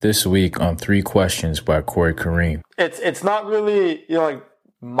This week on 3 Questions by Corey Kareem. It's not really, like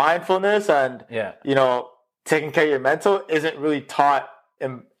mindfulness and, taking care of your mental isn't really taught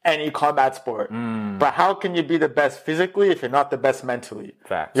in any combat sport. But how can you be the best physically if you're not the best mentally?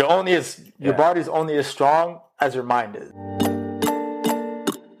 Facts. Your body's only as strong as your mind is.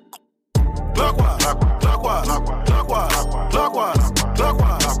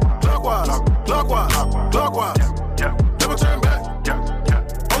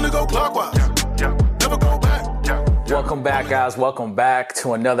 Welcome back, guys. Welcome back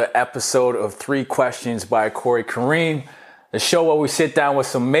to another episode of 3 Questions by Corey Kareem, the show where we sit down with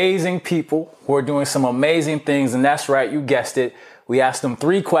some amazing people who are doing some amazing things. And that's right, you guessed it. We ask them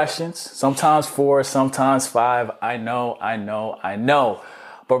 3 questions, sometimes 4, sometimes 5. I know.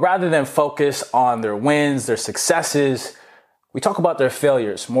 But rather than focus on their wins, their successes, we talk about their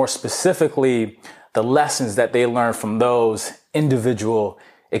failures, more specifically, the lessons that they learned from those individual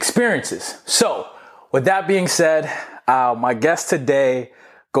experiences. So, with that being said, my guest today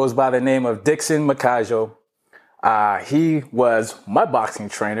goes by the name of Dixon Makajo. He was my boxing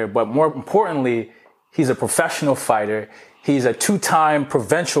trainer, but more importantly, he's a professional fighter. He's a 2-time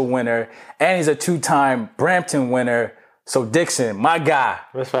provincial winner, and he's a 2-time Brampton winner. So Dixon, my guy,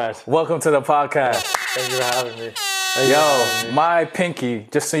 welcome to the podcast. Thank you for having me. My pinky,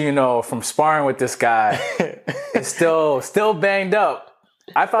 just so you know, from sparring with this guy, is still banged up.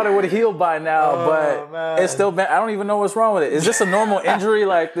 I thought it would have healed by now, but it's still been. I don't even know what's wrong with it. Is this a normal injury?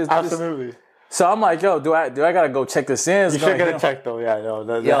 Like this? Absolutely. So I'm like, do I gotta go check this in? You should get it checked though. Yeah, I know.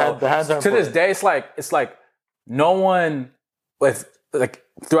 The hands are important. To this day, it's like no one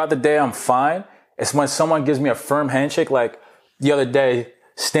throughout the day I'm fine. It's when someone gives me a firm handshake. Like the other day,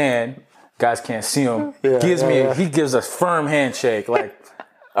 Stan, guys can't see him, he gives a firm handshake like.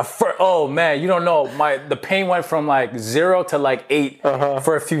 Oh man, you don't know. The pain went from 0 to 8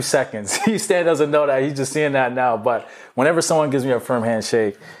 for a few seconds. Stan doesn't know that. He's just seeing that now. But whenever someone gives me a firm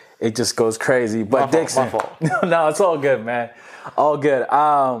handshake, it just goes crazy. But Dixon, no, it's all good, man. All good.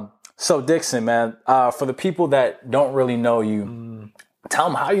 So Dixon, man, for the people that don't really know you, tell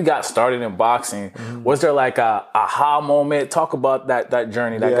them how you got started in boxing. Was there a aha moment? Talk about that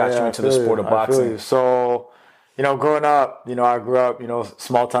journey that got you into the sport of boxing. So. Growing up, I grew up,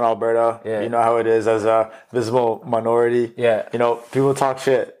 small town Alberta. Yeah. You know how it is as a visible minority. Yeah. People talk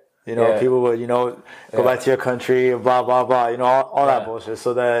shit. People would, go back to your country, blah, blah, blah, all that bullshit.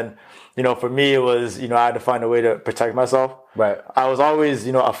 So then, for me, it was, I had to find a way to protect myself. Right. I was always,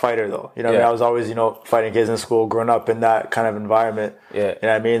 a fighter though. I was always, fighting kids in school, growing up in that kind of environment. Yeah. You know what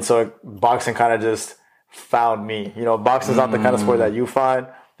I mean? So boxing kind of just found me. Boxing's not the kind of sport that you find.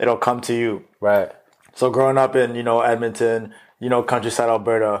 It'll come to you. Right. So growing up in, Edmonton, countryside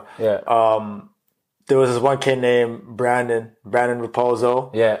Alberta, there was this one kid named Brandon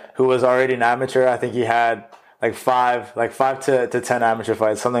Raposo, who was already an amateur. I think he had five to 10 amateur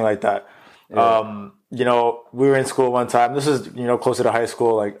fights, something like that. Yeah. We were in school one time. This is, closer to high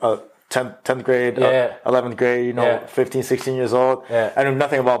school, 10th grade, 11th grade, 15, 16 years old. Yeah. I knew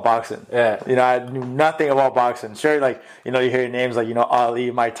nothing about boxing. Yeah. I knew nothing about boxing. Sure, you hear names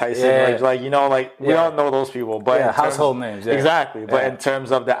Ali, Mike Tyson, we all know those people. But household names. Yeah. Exactly. But in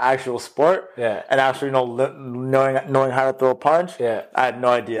terms of the actual sport and actually, knowing how to throw a punch, I had no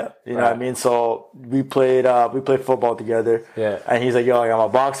idea. You know what I mean? So we played football together. Yeah. And he's like, yo, I'm a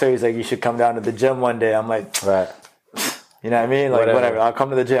boxer. He's like, you should come down to the gym one day. I'm like, right. You know what I mean? Whatever. I'll come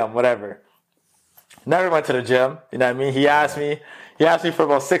to the gym, whatever. Never went to the gym. You know what I mean? He asked me for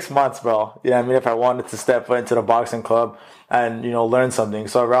about 6 months, bro. You know what I mean? If I wanted to step foot into the boxing club and, learn something.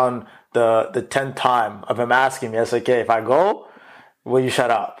 So around the 10th time of him asking me, I said, okay, if I go, will you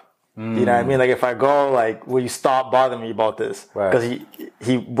shut up? You know what I mean? If I go, will you stop bothering me about this? Because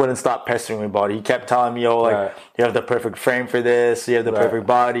he wouldn't stop pestering me about it. He kept telling me, you have the perfect frame for this. You have the perfect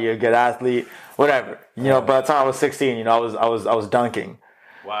body. You're a good athlete. Whatever. By the time I was 16, I was dunking.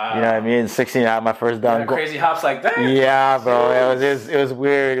 Wow. You know what I mean? 16, I had my first dunk. Crazy hops like that? Yeah, bro. It was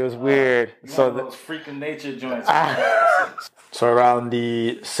weird. It was weird. So those freaking nature joints. So around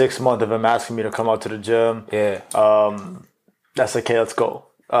the 6th month of him asking me to come out to the gym, that's okay, let's go.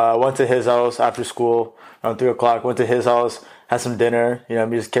 Went to his house after school around 3 o'clock. Went to his house, had some dinner. We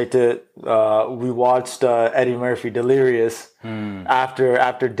just kicked it. We watched Eddie Murphy Delirious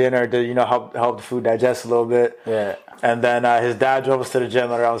after dinner to help the food digest a little bit. Yeah. And then his dad drove us to the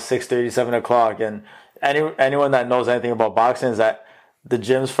gym at around 6:30, 7 o'clock. And anyone that knows anything about boxing is that the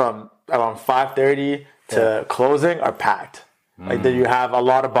gyms from around 5:30 to closing are packed. You have a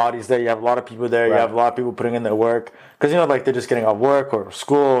lot of bodies there. You have a lot of people there. You have a lot of people putting in their work. Because, they're just getting off work or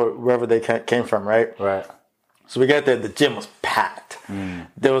school or wherever they came from, right? Right. So we get there, the gym was packed.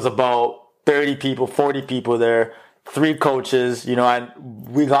 There was about 30 people, 40 people there, 3 coaches, you know, and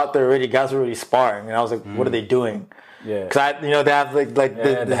we got there already, guys were already sparring. And I was like, what are they doing? Yeah. Because they have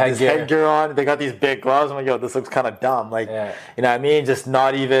this headgear on. They got these big gloves. I'm like, yo, this looks kind of dumb. Like, you know what I mean? Just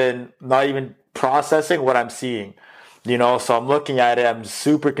not even processing what I'm seeing. You know, so I'm looking at it. I'm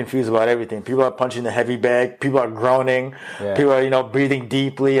super confused about everything. People are punching the heavy bag. People are groaning. Yeah. People are, you know, breathing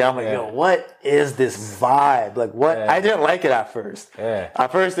deeply. I'm like, yo, what is this vibe? Like, what? Yeah. I didn't like it at first. Yeah.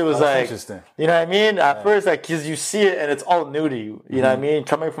 At first, it was like, interesting. You know what I mean? At first, like, because you see it and it's all new to you. You know what I mean?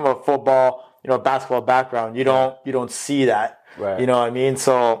 Coming from a football, you know, basketball background, you don't see that. Right. You know what I mean?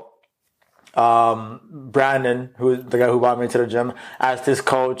 So, Brandon, who's the guy who brought me to the gym, asked his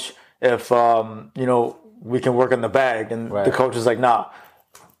coach if, you know, we can work on the bag. And the coach was like, nah,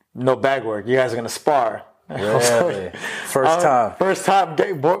 no bag work. You guys are going to spar. Really? First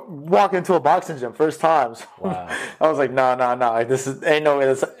time walking into a boxing gym. First times. Wow. I was like, no. Like, ain't no way.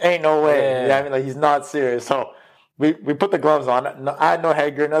 Yeah. You know what I mean? Like, he's not serious. So we put the gloves on. I had no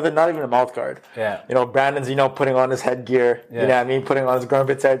headgear, nothing, not even a mouth guard. Yeah. You know, Brandon's, you know, putting on his headgear. Yeah. You know what I mean? Putting on his groin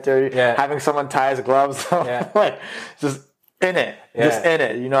protector. Yeah. Having someone tie his gloves. Like, just in it. Yeah. Just in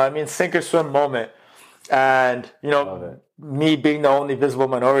it. You know what I mean? Sink or swim moment. And, you know, me being the only visible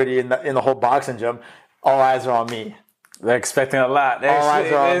minority in the whole boxing gym, all eyes are on me. They're expecting a lot.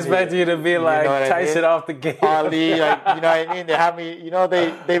 They expect you to be like, Tyson off the gate. Ali, like, you know what I mean? They have me, you know,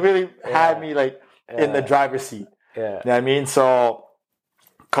 they really had me like in the driver's seat. Yeah. You know what I mean? So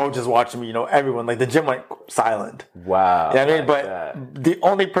coach is watching me, you know, everyone, like the gym went silent. Wow. You know what I mean? But the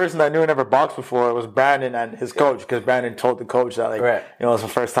only person I knew never boxed before was Brandon and his coach, because Brandon told the coach that, like, you know, it's the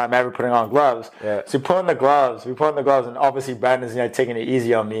first time ever putting on gloves. Yeah. So we put on the gloves, and obviously Brandon's, you know, taking it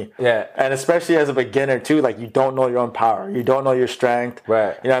easy on me. Yeah. And especially as a beginner too, like, you don't know your own power. You don't know your strength.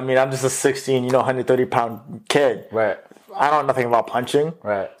 Right. You know what I mean? I'm just a 16, you know, 130-pound kid. Right. I don't know nothing about punching.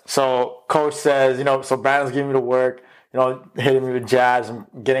 Right. So coach says, you know, so Brandon's giving me the work. You know, hitting me with jabs and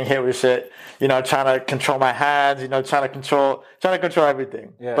getting hit with shit. You know, trying to control my hands. You know, trying to control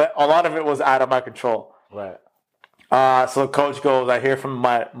everything. Yeah. But a lot of it was out of my control. Right. So coach goes. I hear from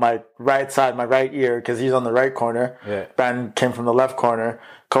my right side, my right ear, because he's on the right corner. Yeah. Brandon came from the left corner.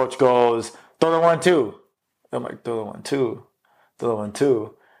 Coach goes, throw the 1-2. I'm like, throw the 1-2. Throw the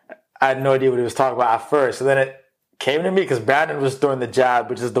 1-2. I had no idea what he was talking about at first. So then it came to me because Brandon was throwing the jab,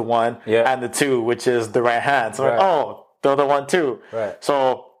 which is the 1, and the 2, which is the right hand. So I'm like, oh, throw the 1-2. Right.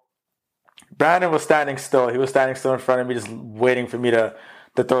 So Brandon was standing still. He was standing still in front of me, just waiting for me to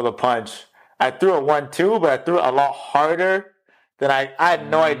throw the punch. I threw a 1-2, but I threw it a lot harder than I had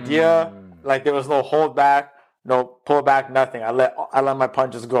no idea. Like, there was no hold back, no pull back, nothing. I let my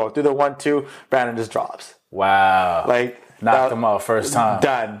punches go. Through the 1-2, Brandon just drops. Wow. Like, knocked him out first time.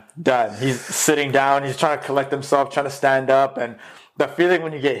 Done. He's sitting down. He's trying to collect himself, trying to stand up. And the feeling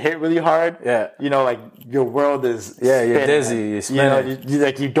when you get hit really hard, you know, like, your world is spinning. You're dizzy. You're spinning. You know,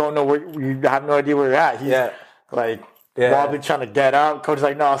 you don't know you have no idea where you're at. He's like wobbly trying to get out. Coach is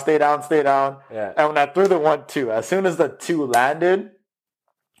like, no, stay down. Yeah. And when I threw the 1-2, as soon as the 2 landed,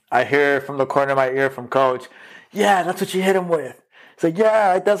 I hear from the corner of my ear from coach, yeah, that's what you hit him with. It's like,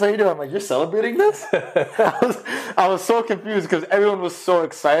 yeah, that's how you do it. I'm like, you're celebrating this? I was so confused because everyone was so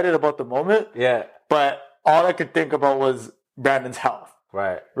excited about the moment. Yeah. But all I could think about was Brandon's health.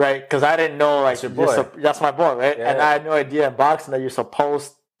 Right. Right? Because I didn't know, like, that's your boy. That's my boy, right? Yeah. And I had no idea in boxing that you're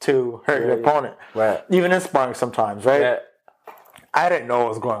supposed to hurt your opponent. Right. Even in sparring sometimes, right? Yeah. I didn't know what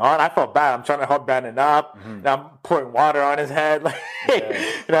was going on. I felt bad. I'm trying to help Brandon up. And I'm pouring water on his head. Like, you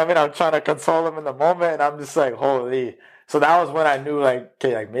know what I mean? I'm trying to console him in the moment. And I'm just like, holy. So that was when I knew, like,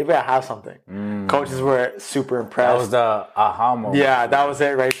 okay, like, maybe I have something. Coaches were super impressed. That was the aha moment. Yeah, that was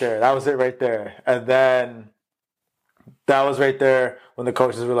it right there. And then that was right there when the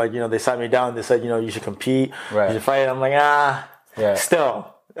coaches were like, you know, they sat me down. They said, you know, you should compete. Right. You should fight. I'm like,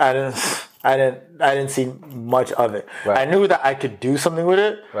 Still, I didn't see much of it. Right. I knew that I could do something with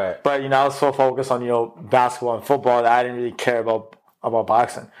it. Right. But, you know, I was so focused on, you know, basketball and football that I didn't really care about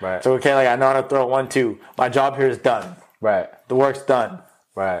boxing. Right. So, okay, like, I know how to throw 1-2. My job here is done. Right. The work's done.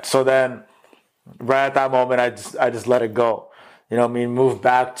 Right. So then, right at that moment, I just let it go. You know what I mean? Moved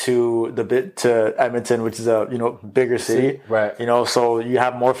back to Edmonton, which is a, you know, bigger city. Right. You know, so you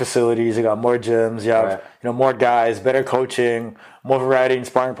have more facilities, you got more gyms, you have, you know, more guys, better coaching, more variety in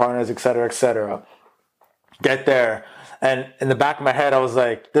sparring partners, et cetera, et cetera. Get there. And in the back of my head, I was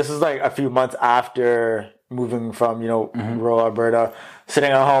like, this is like a few months after moving from, you know, rural Alberta, sitting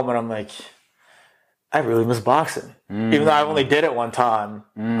at home, and I'm like, I really miss boxing. Even though I only did it one time.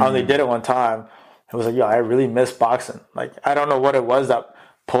 It was like, yo, I really miss boxing. Like, I don't know what it was that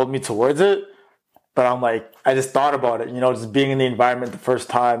pulled me towards it, But I'm like, I just thought about it, you know, just being in the environment the first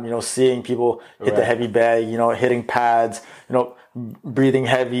time, you know, seeing people hit the heavy bag, you know, hitting pads, you know, breathing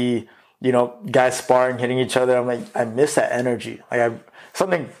heavy, you know, guys sparring, hitting each other. I'm like, I miss that energy. Like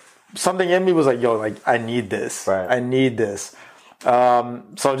something in me was like, yo, like I need this. Right. I need this.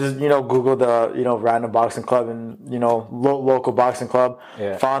 So just, you know, Google the, you know, random boxing club and, you know, local boxing club.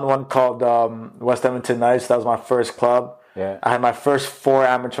 Yeah. Found one called West Edmonton Knights. That was my first club. Yeah. I had my first 4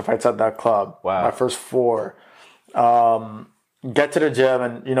 amateur fights at that club. Wow. My first 4. Get to the gym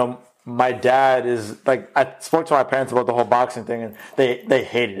and, you know, my dad is like, I spoke to my parents about the whole boxing thing and they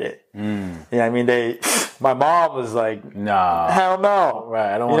hated it. You know what I mean? My mom was like, nah, hell no.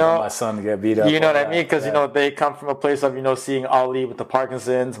 Right. I don't want my son to get beat up. You know what I mean? Because, you know, they come from a place of, you know, seeing Ali with the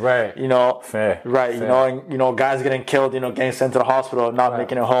Parkinson's. Right. You know, fair. Right. Fair. You know, and, you know, guys getting killed, you know, getting sent to the hospital and not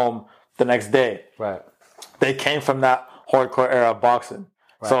making it home the next day. Right. They came from that hardcore era of boxing.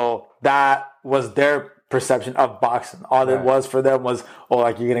 Right. So that was their perception of boxing. All it was for them was, oh,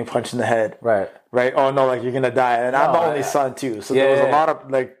 like you're getting punched in the head. Right. Right. Oh, no, like you're going to die. And I'm the only son too. So there was a lot of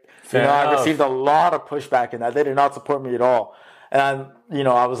like, fair enough. I received a lot of pushback in that. They did not support me at all. And, you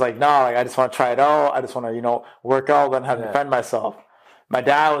know, I was like, nah, like I just want to try it out. I just want to, you know, work out, learn how to defend myself. My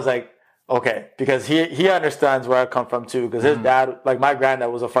dad was like, okay, because he understands where I come from too. Because his dad, like my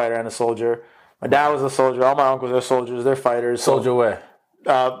granddad was a fighter and a soldier. My dad was a soldier. All my uncles are soldiers. They're fighters. Soldier where?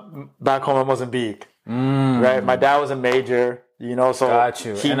 Back home in Mozambique. Right? My dad was a major, you know, so got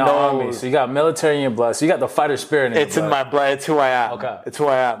you. He in knows. The army. So you got military in your blood. So you got the fighter spirit in your blood. It's in my blood. It's who I am. Okay. It's who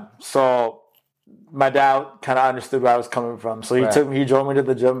I am. So my dad kind of understood where I was coming from. So he drove me to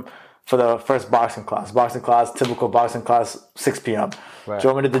the gym for the first boxing class. Typical boxing class, 6 p.m. Right.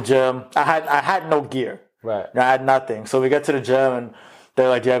 Drove me to the gym. I had no gear. Right. I had nothing. So we get to the gym and they're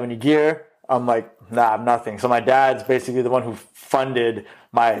like, do you have any gear? I'm like, nah, I have nothing. So my dad's basically the one who funded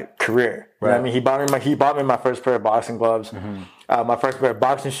my career. You know what I mean? He bought me my first pair of boxing gloves, my first pair of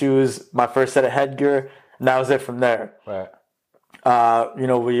boxing shoes, my first set of headgear, and that was it from there. Right. You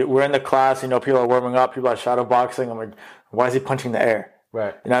know, we're in the class, you know, people are warming up, people are shadow boxing. I'm like, why is he punching the air?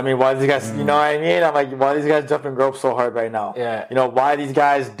 Right. You know what I mean? Why are these guys, you know what I mean? I'm like, why are these guys jumping ropes so hard right now? Yeah. You know, why are these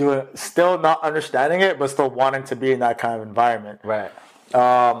guys still not understanding it, but still wanting to be in that kind of environment? Right.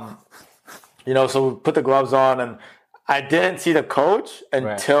 You know, so we put the gloves on and I didn't see the coach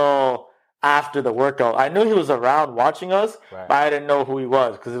until after the workout. I knew he was around watching us, but I didn't know who he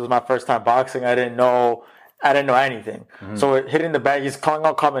was because it was my first time boxing. I didn't know anything. So we're hitting the bag. He's calling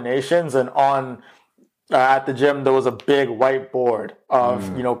out combinations, and on at the gym there was a big whiteboard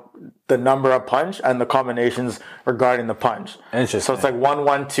of you know the number of punch and the combinations regarding the punch. Interesting. So it's like 1,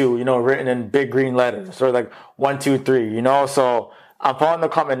 1, 2, you know, written in big green letters, or like 1, 2, 3, you know. So I'm following the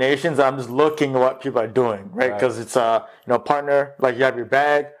combinations. And I'm just looking at what people are doing, right? Because it's you know, partner, like you have your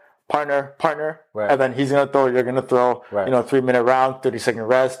bag, partner, and then he's gonna throw, you're gonna throw, you know, 3-minute round, 30-second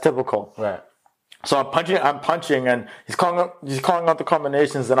rest, typical. Right. So I'm punching, and he's calling out the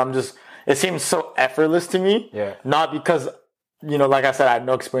combinations, and it seems so effortless to me. Yeah. Not because, you know, like I said, I had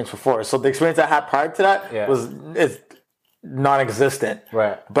no experience before. So the experience I had prior to that is non-existent.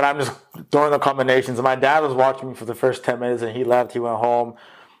 Right. But I'm just throwing the combinations. And my dad was watching me for the first 10 minutes, and he left. He went home.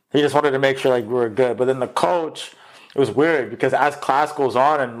 He just wanted to make sure like we were good. But then the coach, it was weird because as class goes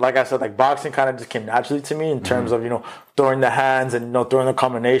on, and like I said, like boxing kind of just came naturally to me in terms of, you know, throwing the hands and, you know, throwing the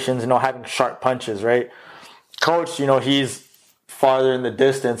combinations, you know, having sharp punches, right? Coach, you know, he's farther in the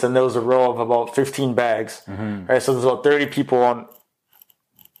distance, and there was a row of about 15 bags, right? So there's about 30 people on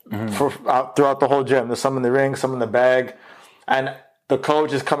throughout the whole gym. There's some in the ring, some in the bag, and the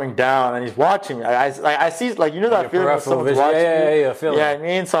coach is coming down and he's watching me. I see, like, you know that feeling when someone's watching you? Yeah, feeling. Yeah, I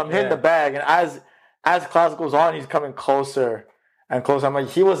mean, so I'm hitting the bag, and as class goes on, he's coming closer and closer. I'm like,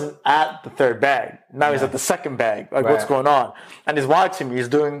 he wasn't at the third bag. Now he's at the second bag. Like, what's going on? And he's watching me. He's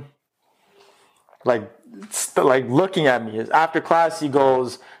doing, like looking at me. After class, he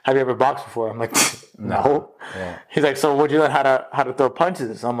goes, have you ever boxed before? I'm like, no. Yeah. He's like, so what'd you learn how to throw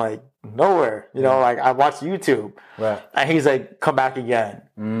punches? I'm like, nowhere. You know, like I watched YouTube. Right. And he's like, come back again.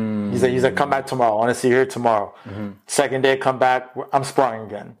 He's like, come back tomorrow. I want to see you here tomorrow. Second day, come back. I'm sparring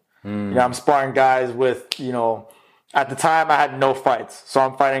again. You know, I'm sparring guys with, you know, at the time I had no fights. So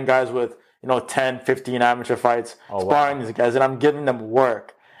I'm fighting guys with, you know, 10, 15 amateur fights, sparring these guys, and I'm giving them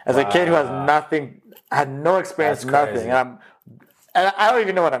work. As a kid who has nothing, had no experience, nothing. And I don't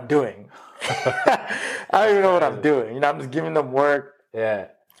even know what I'm doing. I don't even know what I'm doing. You know, I'm just giving them work. Yeah.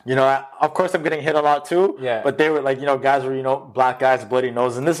 You know, of course I'm getting hit a lot too. Yeah. But they were like, you know, guys were, you know, black guys, bloody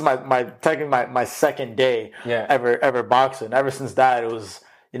nose. And this is technically my second day ever boxing. Ever since that, it was,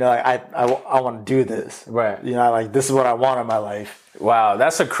 you know, I want to do this. Right. You know, like this is what I want in my life. Wow,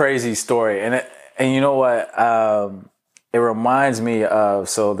 that's a crazy story. And And you know what? It reminds me of,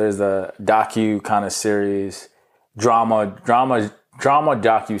 so there's a docu kind of series, drama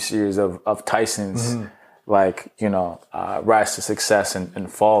docu series of Tyson's, like, rise to success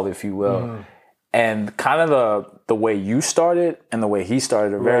and fall, if you will. And kind of the way you started and the way he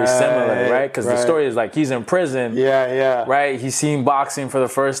started are very similar, right? Because the story is like he's in prison. Yeah. Right? He's seen boxing for the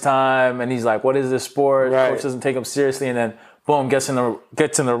first time and he's like, what is this sport? Right. Coach doesn't take him seriously. And then, boom, gets in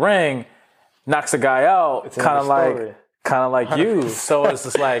the ring, knocks the guy out, kind of like you. So it's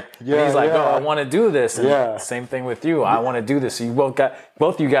just like, he's like, oh, I want to do this. And same thing with you. I want to do this. So you both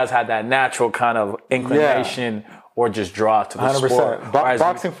of you guys had that natural kind of inclination or just draw to the 100%. Sport.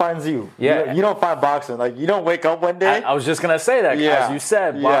 Boxing finds you. Yeah. You don't find boxing. Like, you don't wake up one day. I was just going to say that. As you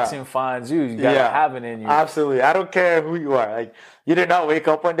said, boxing finds you. You got to have it in you. Absolutely. I don't care who you are. Like, you did not wake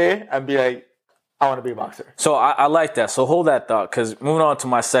up one day and be like, I want to be a boxer. So I like that. So hold that thought, because moving on to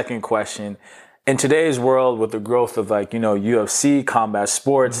my second question. In today's world, with the growth of UFC, combat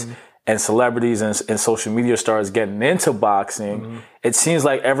sports, and celebrities and social media stars getting into boxing, it seems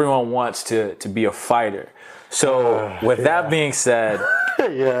like everyone wants to be a fighter. So with that being said,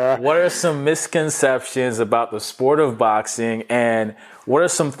 what are some misconceptions about the sport of boxing, and what are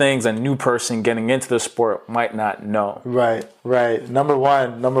some things a new person getting into the sport might not know? Right. Number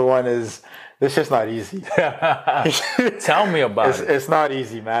one is, it's just not easy. Tell me about it. It's not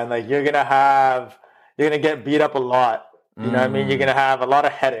easy, man. Like, you're gonna get beat up a lot. You know what I mean? You're gonna have a lot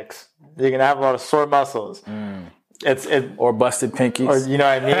of headaches. You're gonna have a lot of sore muscles. Or busted pinkies. Or, you know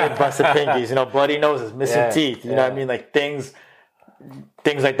what I mean? Busted pinkies. Bloody noses, missing teeth. You know what I mean? Like, things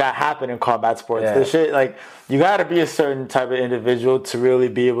like that happen in combat sports. The shit, like, you gotta be a certain type of individual to really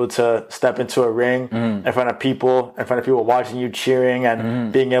be able to step into a ring in front of people watching you, cheering,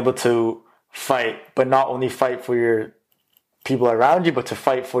 and being able to fight, but not only fight for your people around you, but to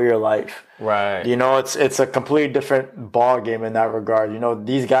fight for your life. Right. It's a completely different ball game in that regard.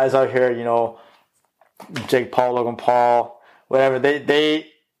 These guys out here, Jake Paul, Logan Paul, whatever, they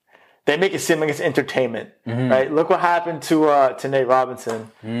make it seem like it's entertainment, right? Look what happened to Nate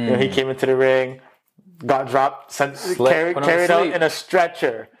Robinson. He came into the ring, got dropped, carried out in a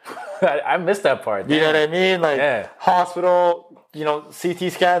stretcher. I missed that part. You know what I mean? Like, hospital,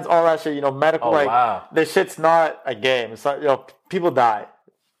 CT scans, all that shit, medical. This shit's not a game. It's not, people die.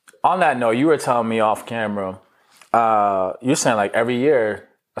 On that note, you were telling me off camera, you're saying like every year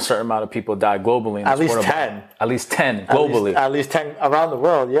a certain amount of people die globally. At least 10. At least 10 globally. At least 10 around the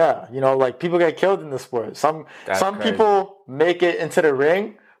world, yeah. Like, people get killed in the sport. Some people make it into the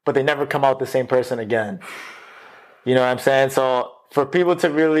ring, but they never come out the same person again. You know what I'm saying? So for people to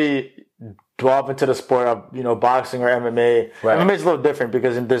really delve into the sport of, boxing or MMA. MMA is a little different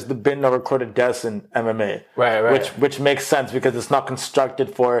because there's been no recorded deaths in MMA. Right. Which makes sense because it's not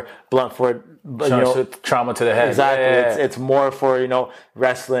constructed for blunt force, trauma to the head. Exactly. Yeah. It's more for,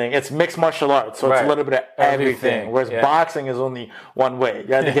 wrestling. It's mixed martial arts, so it's a little bit of everything. Whereas boxing is only one way.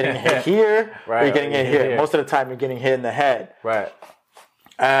 You're either getting hit here or you're getting hit here. Most of the time you're getting hit in the head. Right.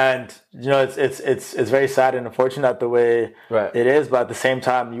 And it's very sad and unfortunate the way it is, but at the same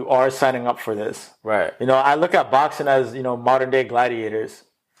time, you are signing up for this. Right. I look at boxing as modern day gladiators.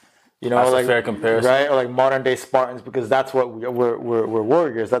 That's a fair comparison, right? Or like modern day Spartans, because that's what we're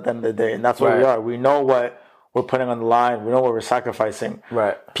warriors at the end of the day, and that's what we are. We know what we're putting on the line. We know what we're sacrificing.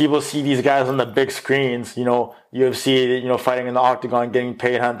 Right. People see these guys on the big screens, UFC, fighting in the octagon, getting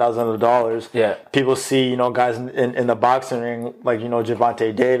paid $100,000 of dollars. Yeah. People see, guys in the boxing ring, like,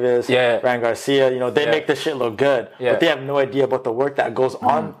 Gervonta Davis, Ryan Garcia, they make this shit look good. Yeah. But they have no idea about the work that goes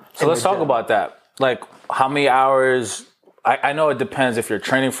on. So let's talk about that. Like, how many hours, I know it depends if you're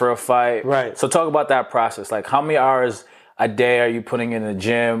training for a fight. Right. So talk about that process. Like, how many hours a day are you putting in the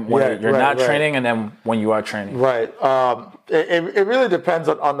gym when you're not training, and then when you are training? Right. It really depends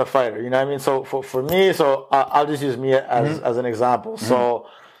on the fighter. You know what I mean? So for me, I'll just use me as an example. So,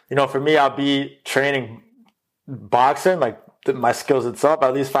 for me, I'll be training boxing, like my skills itself,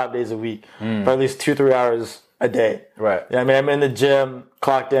 at least 5 days a week, for at least 2-3 hours a day. Right. You know what I mean? I'm in the gym,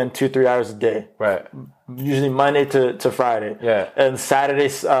 clocked in 2-3 hours a day. Right. Usually Monday to Friday. Yeah. And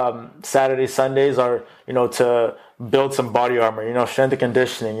Sundays are, to build some body armor, strength and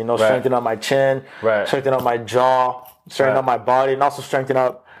conditioning, strengthen up my chin, strengthen up my jaw, strengthen up my body, and also strengthen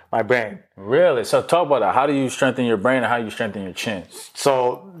up my brain. Really? So talk about that. How do you strengthen your brain and how do you strengthen your chin?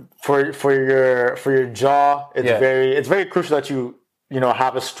 So for your jaw, it's very crucial that you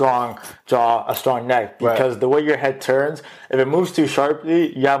have a strong jaw, a strong neck, because the way your head turns, if it moves too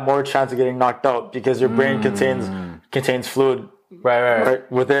sharply, you have more chance of getting knocked out because your brain contains fluid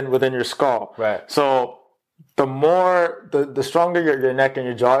right within your skull. Right. So the stronger your neck and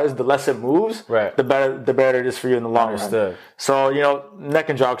your jaw is, the less it moves, right, the better it is for you in the long run. So, you know, neck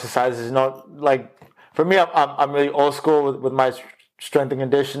and jaw exercises, you know, like for me, I'm really old school with my strength and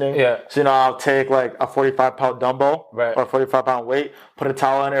conditioning. Yeah. So, you know, I'll take like a 45-pound dumbbell or a 45-pound weight, put a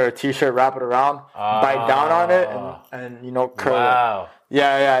towel on it or a t-shirt, wrap it around, bite down on it, and you know, curl it.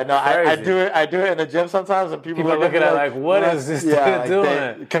 Yeah. No, I do it in the gym sometimes, and people are looking at like, what is this dude doing?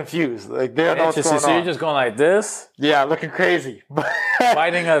 They're confused. Like, they don't know what's going on. So you're just going like this? Yeah, looking crazy.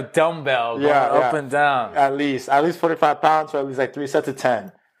 Biting a dumbbell, going up and down. At least 45 pounds for at least like 3 sets of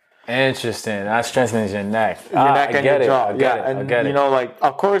 10. Interesting. That strengthens your neck. Your neck and your jaw. I get it. You know, like,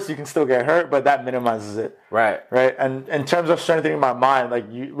 of course you can still get hurt, but that minimizes it. Right. And in terms of strengthening my mind, like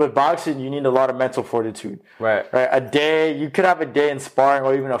with boxing, you need a lot of mental fortitude. Right. You could have a day in sparring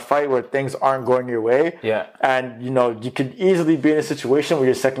or even a fight where things aren't going your way. Yeah. And, you know, you could easily be in a situation where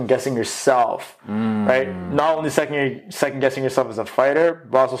you're second guessing yourself. Right. Not only second guessing yourself as a fighter,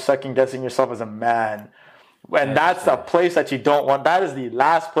 but also second guessing yourself as a man. And that's the place that you don't want. That is the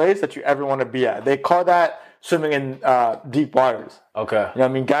last place that you ever want to be at. They call that swimming in deep waters. Okay. You know what I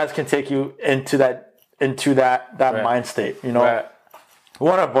mean? Guys can take you into that mind state, you know. Right. We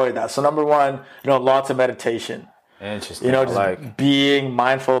want to avoid that. So number one, you know, lots of meditation. Interesting. You know, just being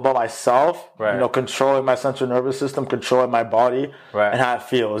mindful about myself, you know, controlling my central nervous system, controlling my body and how it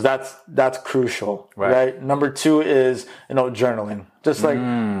feels. That's crucial. Right. Number two is, you know, journaling. Just like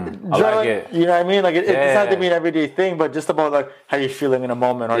journaling, like it. You know what I mean? Like it's not to be an everyday thing, but just about like how you're feeling in a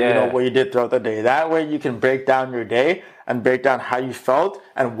moment or you know what you did throughout the day. That way you can break down your day and break down how you felt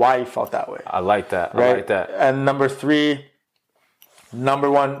and why you felt that way. I like that. I like that. And number three for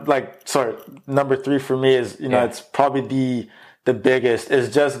me is, you know, it's probably the biggest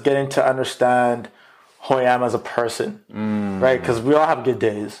is just getting to understand who I am as a person, right? Because we all have good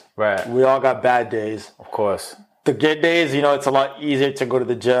days. Right. We all got bad days. Of course. The good days, you know, it's a lot easier to go to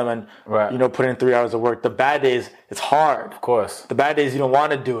the gym and, you know, put in 3 hours of work. The bad days, it's hard. Of course. The bad days, you don't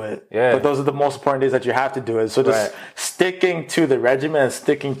want to do it. Yeah. But those are the most important days that you have to do it. So just sticking to the regimen and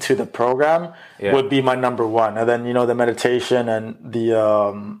sticking to the program would be my number one. And then, you know, the meditation and the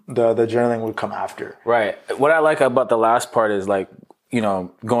journaling would come after. Right. What I like about the last part is like, you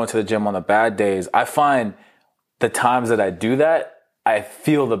know, going to the gym on the bad days. I find the times that I do that, I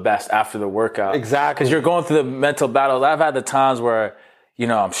feel the best after the workout. Exactly. Because you're going through the mental battles. I've had the times where, you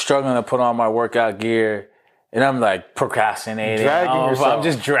know, I'm struggling to put on my workout gear and I'm like procrastinating. I'm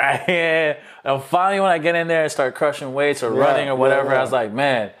just dragging. And finally when I get in there and start crushing weights or running or whatever, I was like,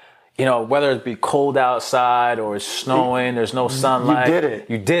 man, you know, whether it be cold outside or it's snowing, there's no sunlight.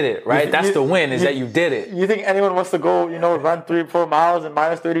 You did it, right? That's the win, is that you did it. You think anyone wants to go, you know, run 3-4 miles in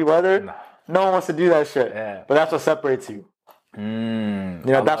minus 30 weather? No one wants to do that shit. Yeah. But that's what separates you. You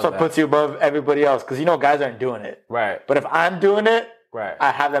know, that's what puts you above everybody else, because you know guys aren't doing it. Right. But if I'm doing it,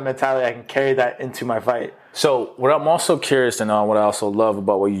 I have that mentality. I can carry that into my fight. So what I'm also curious to know, and what I also love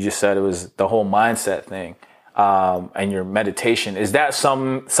about what you just said, it was the whole mindset thing, and your meditation. Is that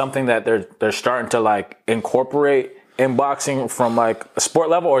something that they're starting to like incorporate in boxing from like a sport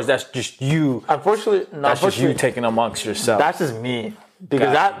level, or is that just you? Unfortunately, just you taking amongst yourself. That's just me,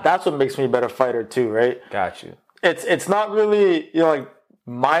 because that's what makes me a better fighter too, right? Got you. It's not really, you know, like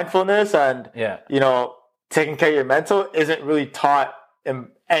mindfulness and, you know, taking care of your mental isn't really taught in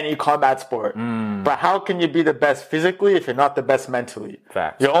any combat sport. But how can you be the best physically if you're not the best mentally?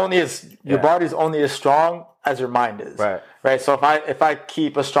 Fact. Your body's only as strong as your mind is. Right. So if I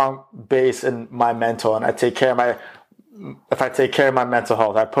keep a strong base in my mental and I take care of my mental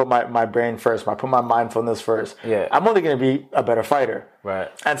health, I put my brain first, I put my mindfulness first, I'm only going to be a better fighter. Right.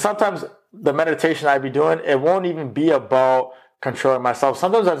 And sometimes the meditation I be doing, it won't even be about controlling myself.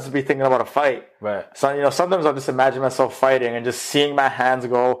 Sometimes I'll just be thinking about a fight. Right. So, you know, sometimes I'll just imagine myself fighting and just seeing my hands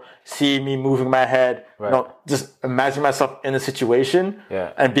go, seeing me moving my head, you know, just imagine myself in the situation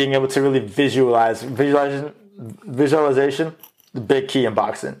and being able to really visualization, the big key in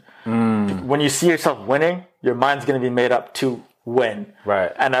boxing. When you see yourself winning, your mind's going to be made up to win.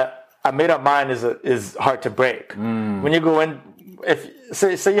 Right. And a made up mind is hard to break. When you go in, if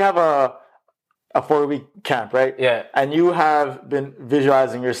say you have a 4-week camp, right? Yeah. And you have been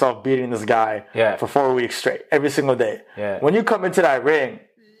visualizing yourself beating this guy for 4 weeks straight, every single day. Yeah. When you come into that ring,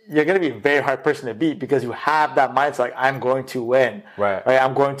 you're going to be a very hard person to beat because you have that mindset like, I'm going to win. Right.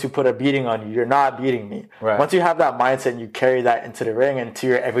 I'm going to put a beating on you. You're not beating me. Right. Once you have that mindset and you carry that into the ring and to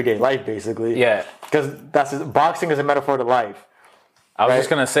your everyday life, basically. Yeah. Because boxing is a metaphor to life. I was just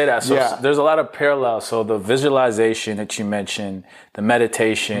going to say that. So there's a lot of parallels. So the visualization that you mentioned, the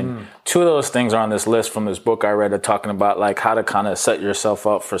meditation, two of those things are on this list from this book I read talking about like how to kind of set yourself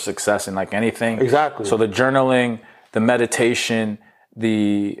up for success in like anything. Exactly. So the journaling, the meditation,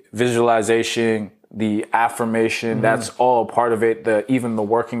 the visualization, the affirmation, that's all part of it. Even the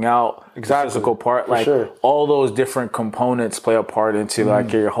working out, the physical part, like all those different components play a part into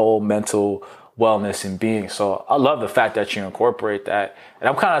like your whole mental wellness and being. So I love the fact that you incorporate that. And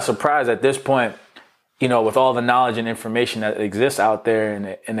I'm kind of surprised at this point, you know, with all the knowledge and information that exists out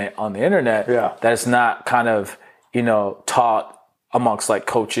there and on the internet, that it's not kind of, you know, taught amongst like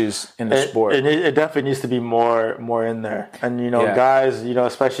coaches in the sport. It definitely needs to be more in there. And, you know, guys, you know,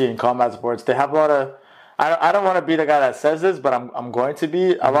 especially in combat sports, they have a lot of, I don't want to be the guy that says this, but I'm going to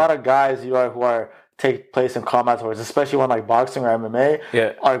be. A lot of guys, you know, who take place in combat sports, especially one like boxing or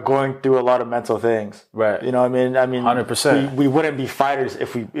MMA, are going through a lot of mental things. Right. You know what I mean? 100%. We wouldn't be fighters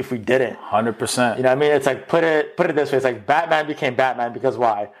if we didn't. 100%. You know what I mean? It's like, put it this way. It's like Batman became Batman because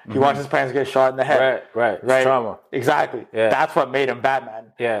why? He watched his parents get shot in the head. Right. Trauma. Exactly. Yeah. That's what made him Batman.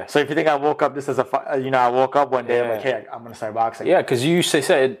 Yeah. So if you think I woke up I woke up one day, I'm like, hey, I'm going to start boxing. Yeah, because you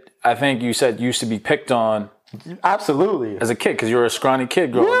said, I think you said you used to be picked on. Absolutely. As a kid, because you were a scrawny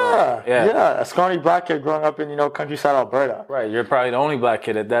kid growing up. Yeah, a scrawny black kid growing up in, you know, countryside Alberta. Right, you're probably the only black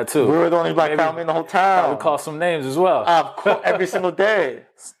kid at that too. We were the only black family in the whole town. I would call some names as well. Of course, every single day.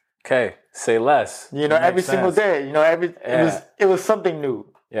 Okay, say less. You know, every single day. You know, it was something new.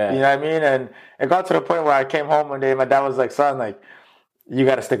 Yeah. You know what I mean? And it got to the point where I came home one day and my dad was like, son, like, you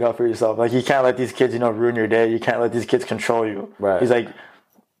got to stick up for yourself. Like, you can't let these kids, you know, ruin your day. You can't let these kids control you. Right. He's like,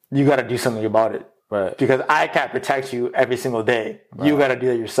 you got to do something about it. Right. Because I can't protect you every single day. Right. You got to do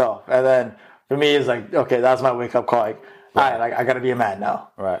it yourself. And then for me, it's like, okay, that's my wake up call. Like, all right, like I got to be a man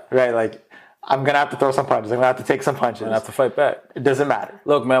now. Right. Like, I'm going to have to throw some punches. I'm going to have to take some punches. I'm going to have to fight back. It doesn't matter.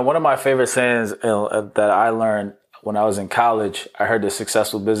 Look, man, one of my favorite sayings that I learned when I was in college, I heard this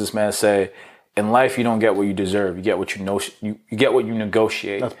successful businessman say, in life, you don't get what you deserve. You get what you know. You get what you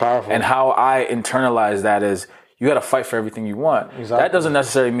negotiate. That's powerful. And how I internalize that is, you got to fight for everything you want. Exactly. That doesn't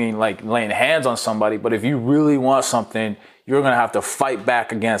necessarily mean like laying hands on somebody, but if you really want something, you're going to have to fight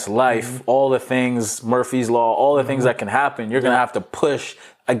back against life, all the things, Murphy's Law, all the things that can happen. You're going to have to push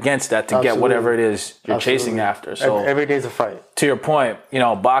against that to get whatever it is you're chasing after. So every day's a fight. To your point, you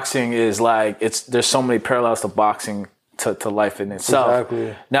know, boxing is like, there's so many parallels to boxing to life in itself.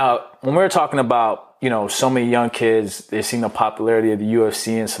 Exactly. Now, when we were talking about, you know, so many young kids, they've seen the popularity of the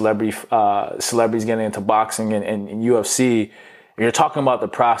UFC and celebrities getting into boxing and UFC. You're talking about the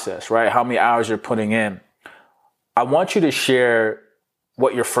process, right? How many hours you're putting in. I want you to share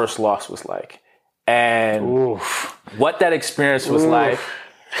what your first loss was like and what that experience was like.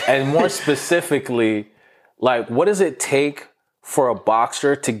 And more specifically, like, what does it take for a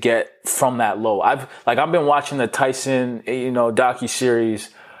boxer to get from that low? I've been watching the Tyson, you know, docuseries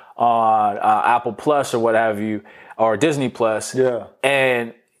on Apple Plus or what have you, or Disney Plus. Yeah.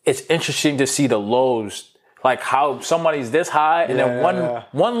 And it's interesting to see the lows, like how somebody's this high and then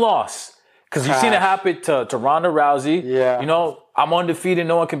one loss. Because you've seen it happen to Ronda Rousey. Yeah. You know, I'm undefeated,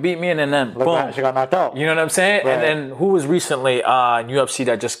 no one can beat me, and then boom. She got knocked out. You know what I'm saying? Right. And then who was recently on UFC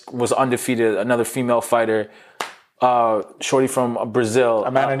that just was undefeated, another female fighter, shorty from Brazil.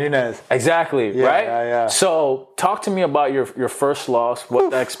 Amanda Nunes. Exactly, right? Yeah. So talk to me about your first loss,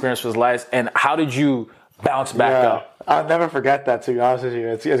 what that experience was like, and how did you bounce back up? I'll never forget that, to be honest with you.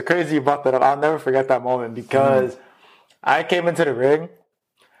 It's crazy you brought that up. I'll never forget that moment because I came into the ring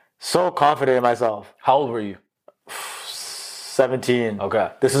so confident in myself. How old were you? 17. Okay.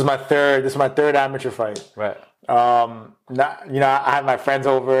 This is my third amateur fight. Right. I had my friends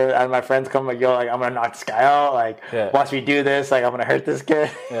over, and my friends come like, yo, like, I'm gonna knock this guy out, like, watch me do this, like, I'm gonna hurt this kid.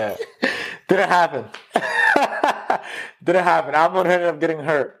 Yeah. Didn't happen. Didn't happen. I'm gonna end up getting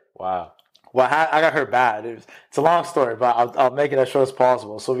hurt. Wow. Well, I got hurt bad. It's a long story, but I'll make it as short as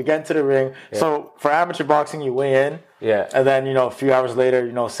possible. So we get into the ring. Yeah. So for amateur boxing, you weigh in. Yeah. And then, you know, a few hours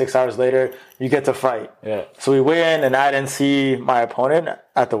later, 6 hours later, you get to fight. Yeah. So we weigh in, and I didn't see my opponent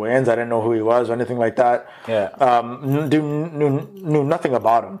at the weigh-ins. I didn't know who he was or anything like that. Yeah. Knew nothing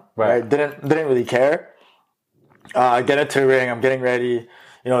about him. Right. Didn't really care. I get into the ring. I'm getting ready.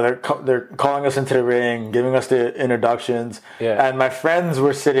 You know, they're calling us into the ring, giving us the introductions. Yeah. And my friends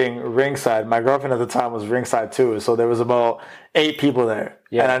were sitting ringside. My girlfriend at the time was ringside too. So there was about 8 people there.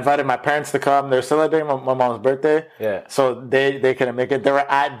 Yeah. And I invited my parents to come. They're celebrating my mom's birthday. Yeah. So they couldn't make it. They were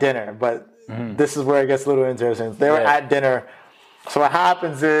at dinner. But this is where it gets a little interesting. They were at dinner. So what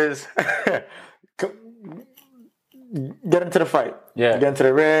happens is get into the fight. Yeah. Get into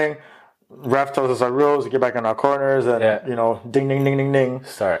the ring. Ref tells us our rules. We get back in our corners, and ding, ding, ding, ding, ding.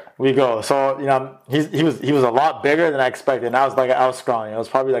 Start. We go. So he was a lot bigger than I expected. And I was scrawny. I was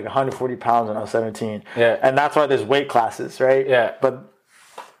probably like 140 pounds when I was 17. Yeah. And that's why there's weight classes, right? Yeah. But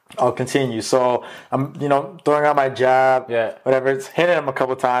I'll continue. So I'm throwing out my jab. Yeah. Whatever. It's hitting him a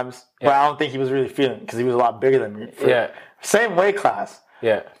couple times, but I don't think he was really feeling it because he was a lot bigger than me. Same weight class.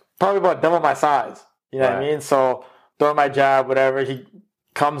 Yeah. Probably about double my size. You know what I mean? So throwing my jab, whatever. He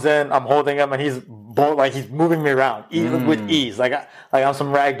comes in, I'm holding him, and he's moving me around with ease, like I'm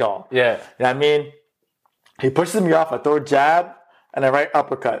some rag doll. Yeah. You know what I mean? He pushes me off. I throw a jab and a right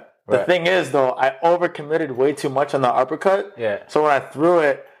uppercut. The thing is, though, I overcommitted way too much on the uppercut. Yeah. So when I threw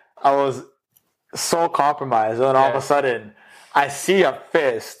it, I was so compromised, and then all of a sudden, I see a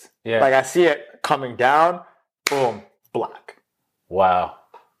fist. Yeah. Like I see it coming down. Boom, black. Wow.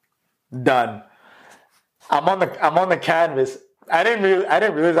 Done. I'm on the canvas. I didn't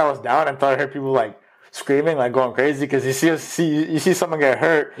realize I was down until I heard people like screaming, like going crazy, because you see someone get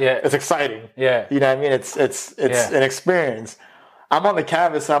hurt. Yeah. It's exciting. Yeah. You know what I mean? It's an experience. I'm on the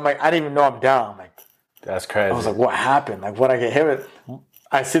canvas and I'm like, I didn't even know I'm down. I'm like, that's crazy. I was like, what happened? Like, what I get hit with?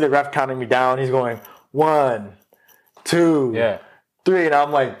 I see the ref counting me down. He's going 1, 2, 3, and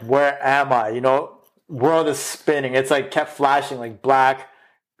I'm like, where am I? World is spinning. It's like kept flashing, like black.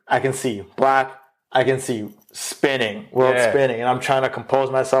 I can see black. I can see spinning, world spinning, and I'm trying to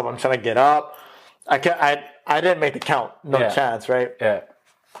compose myself. I'm trying to get up. I didn't make the count, no chance, right? Yeah.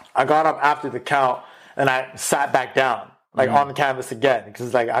 I got up after the count and I sat back down, like on the canvas again,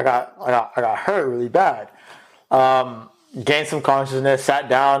 because like I got hurt really bad. Gained some consciousness, sat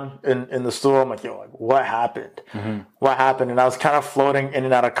down in the stool. I'm like, yo, like what happened? What happened? And I was kind of floating in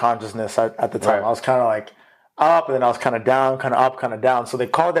and out of consciousness at the time. Right. I was kind of like up, and then I was kind of down, kind of up, kind of down. So they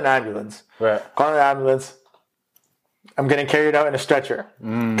called an ambulance. Right. Called an ambulance. I'm getting carried out in a stretcher.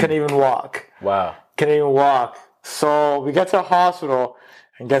 Couldn't even walk. Wow. Couldn't even walk. So we get to the hospital,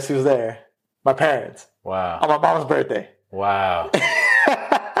 and guess who's there? My parents. Wow. On my mom's birthday. Wow.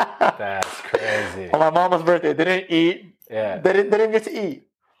 That's crazy. On my mom's birthday, they didn't eat. Yeah. They didn't get to eat.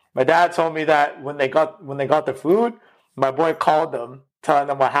 My dad told me that when they got the food, my boy called them, telling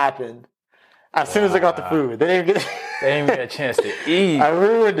them what happened. As soon as they got the food, they didn't even get a chance to eat. I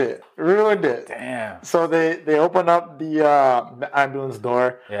ruined it. Damn. So they open up the ambulance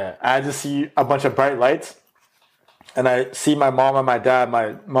door. Yeah. I just see a bunch of bright lights, and I see my mom and my dad.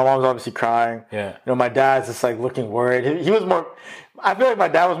 My mom's obviously crying. Yeah. My dad's just like looking worried. He was more. I feel like my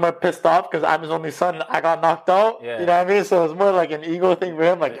dad was more pissed off because I'm his only son and I got knocked out. Yeah. You know what I mean? So it was more like an ego thing for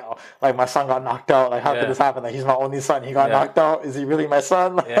him. Like, like my son got knocked out. Like, how could this happen? Like, he's my only son. He got knocked out. Is he really my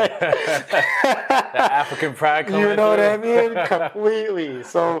son? Like, the African pride coming You know what I mean? Completely.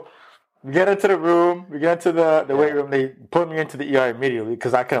 So we get into the room. We get into the weight room. They put me into the ER immediately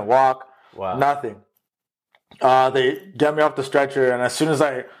because I couldn't walk. Wow. Nothing. They get me off the stretcher, and as soon as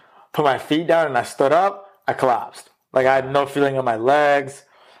I put my feet down and I stood up, I collapsed. Like, I had no feeling in my legs,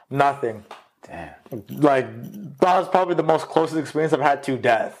 nothing. Damn. Like, that was probably the most closest experience I've had to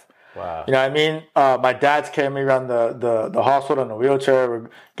death. Wow. You know what I mean? My dad's carrying me around the hospital in a wheelchair. We're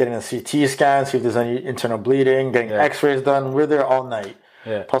getting a CT scan, see if there's any internal bleeding, getting x-rays done. We're there all night.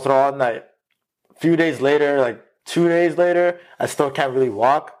 Yeah. Hospital all night. A few days later, like 2 days later, I still can't really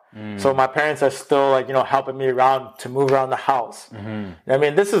walk. So my parents are still like, helping me around to move around the house. I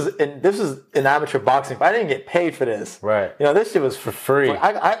mean, this is in amateur boxing. If I didn't get paid for this, right? This shit was for free.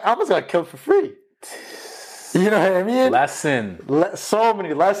 I almost got killed for free. You know what I mean? So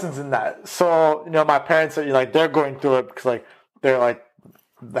many lessons in that. So, my parents are like, they're going through it because like, they're like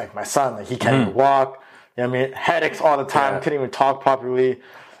my son, like he can't even walk. You know what I mean? Headaches all the time. Couldn't even talk properly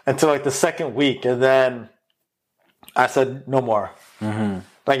until like the second week. And then I said, no more.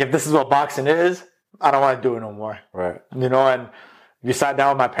 Like, if this is what boxing is, I don't want to do it no more. Right. And we sat down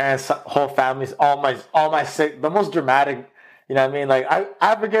with my parents, whole families, all my sick, the most dramatic, you know what I mean? Like,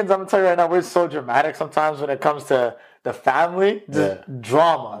 Africans, I'm going to tell you right now, we're so dramatic sometimes when it comes to the family, just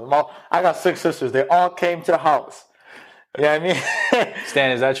drama. I got 6 sisters. They all came to the house. You know what I mean?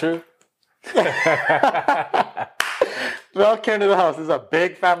 Stan, is that true? They all came to the house. It's a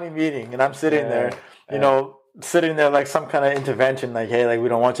big family meeting, and I'm sitting there, sitting there like some kind of intervention, like, hey, like, we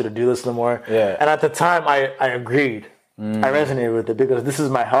don't want you to do this no more. Yeah. And at the time, I agreed. I resonated with it because this is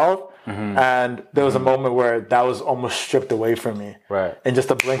my health. And there was a moment where that was almost stripped away from me. Right. In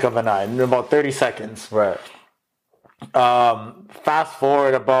just a blink of an eye, in about 30 seconds. Right. Fast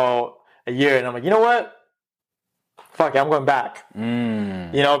forward about a year, and I'm like, you know what? Fuck it, I'm going back.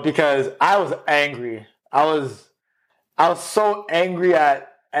 Because I was angry. I was so angry at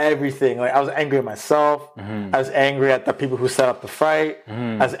everything. Like, I was angry at myself. I was angry at the people who set up the fight.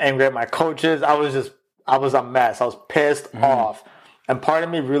 I was angry at my coaches. I was a mess. I was pissed off. And part of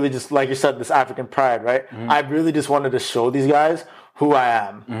me really just, like you said, this African pride, right? I really just wanted to show these guys who I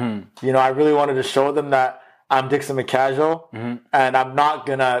am. You know, I really wanted to show them that I'm Dixon McCasual, and I'm not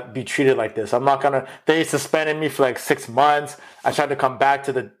gonna be treated like this. I'm not gonna. They suspended me for like 6 months. I tried to come back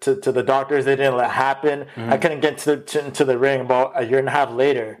to the doctors. They didn't let it happen. I couldn't get to the ring about a year and a half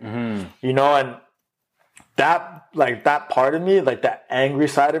later. You know, and that part of me, like that angry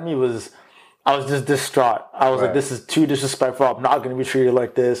side of me, I was just distraught. I was like, this is too disrespectful. I'm not gonna be treated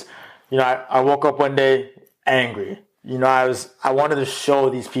like this. You know, I woke up one day angry. You know, I wanted to show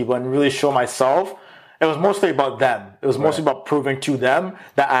these people and really show myself. It was mostly about them. It was mostly about proving to them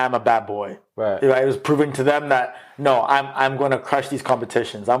that I am a bad boy. Right. It was proving to them that, no, I'm going to crush these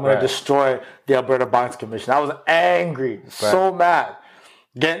competitions. I'm going to destroy the Alberta Boxing Commission. I was angry, so mad.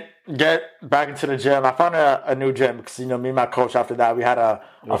 Get back into the gym. I found a new gym because, you know, me and my coach, after that, we had a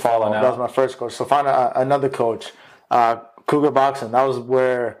follow-up. That was my first coach. So I found another coach, Cougar Boxing. That was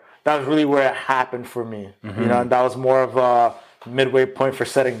really where it happened for me. You know, and that was more of a midway point for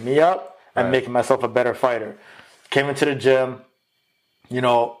setting me up and making myself a better fighter. Came into the gym, you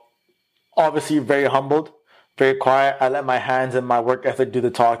know, obviously very humbled, very quiet. I let my hands and my work ethic do the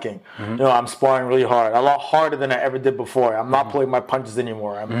talking. You know, I'm sparring really hard, a lot harder than I ever did before. I'm not pulling my punches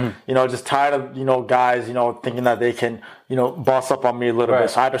anymore. I'm, you know, just tired of, you know, guys, you know, thinking that they can, you know, boss up on me a little bit.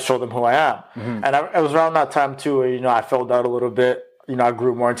 So I had to show them who I am. And it was around that time too, where, you know, I filled out a little bit. You know, I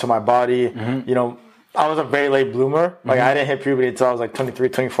grew more into my body. You know, I was a very late bloomer. Like, I didn't hit puberty until I was like 23,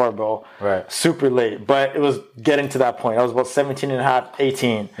 24, bro. Right. Super late. But it was getting to that point. I was about 17 and a half,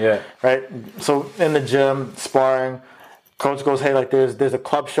 18. Yeah. Right? So in the gym, sparring, coach goes, hey, like there's a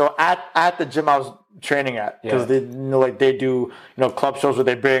club show at the gym I was training at. Because they, you know, like they do, you know, club shows where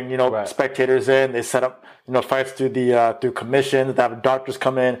they bring, you know, spectators in. They set up, you know, fights through through commission. They have doctors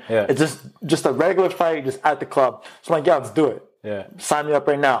come in. Yeah. It's just a regular fight just at the club. So I'm like, yeah, let's do it. Yeah. Sign me up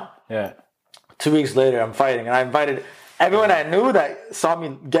right now. Yeah. 2 weeks later, I'm fighting, and I invited everyone I knew that saw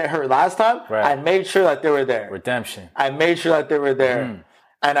me get hurt last time. I made sure that they were there. Redemption. I made sure that they were there.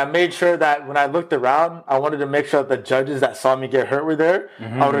 And I made sure that when I looked around, I wanted to make sure that the judges that saw me get hurt were there.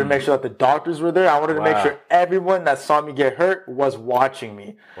 I wanted to make sure that the doctors were there. I wanted to make sure everyone that saw me get hurt was watching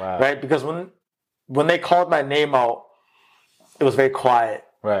me. Right? Because when they called my name out, it was very quiet.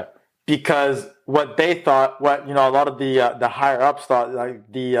 Right. Because what they thought, you know, a lot of the higher ups thought, like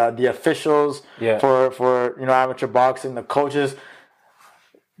the officials for you know, amateur boxing, the coaches,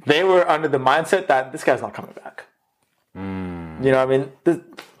 they were under the mindset that this guy's not coming back. You know what I mean?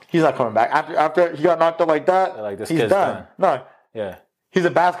 He's not coming back. After he got knocked out like that, like, this he's done. No. Yeah. He's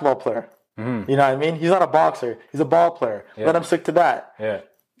a basketball player. You know what I mean? He's not a boxer. He's a ball player. Let him stick to that. Yeah.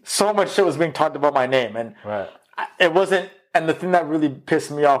 So much shit was being talked about my name, and it wasn't. And the thing that really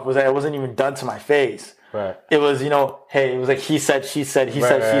pissed me off was that it wasn't even done to my face. Right. It was, you know, hey, it was like he said, she said, he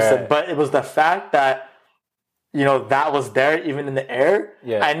said, she said. But it was the fact that, you know, that was there even in the air.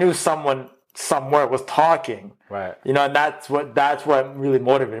 Yeah. I knew someone somewhere was talking. Right. You know, and that's what really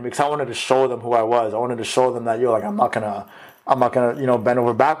motivated me, because I wanted to show them who I was. I wanted to show them that, yo, like I'm not gonna, you know, bend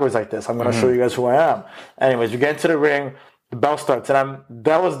over backwards like this. I'm gonna show you guys who I am. Anyways, we get into the ring, the bell starts, and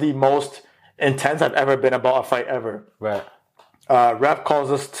that was the most intense I've ever been about a fight ever. Right. Ref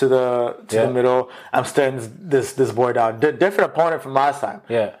calls us to the middle. I'm staring this boy down. Different opponent from last time.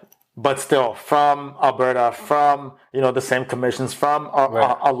 Yeah. But still, from Alberta, from, you know, the same commissions, from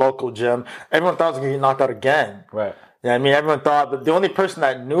a local gym. Everyone thought I was going to get knocked out again. Right. Yeah, I mean, everyone thought, but the only person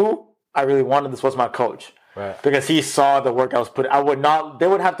that knew I really wanted this was my coach. Right. Because he saw the work I was putting. They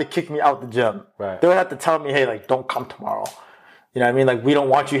would have to kick me out the gym. Right. They would have to tell me, hey, like, don't come tomorrow. You know what I mean? Like, we don't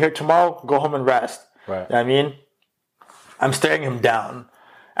want you here tomorrow. Go home and rest. Right. You know what I mean? I'm staring him down.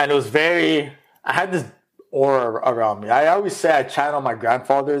 And it was I had this aura around me. I always say I channel my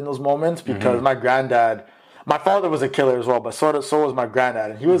grandfather in those moments, because my father was a killer as well, but so was my granddad.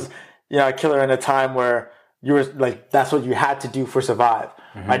 And he was, you know, a killer in a time where you were like, that's what you had to do for survive.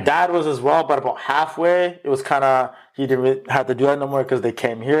 My dad was as well, but about halfway, it was kind of, he didn't really have to do that no more because they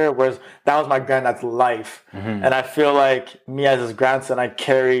came here. Whereas that was my granddad's life. And I feel like me as his grandson, I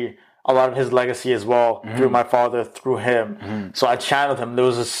carry a lot of his legacy as well through my father, through him. So I channeled him. There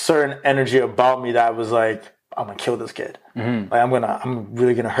was a certain energy about me that was like, I'm gonna kill this kid. Like I'm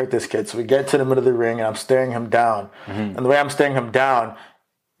really gonna hurt this kid. So we get to the middle of the ring and I'm staring him down. And the way I'm staring him down,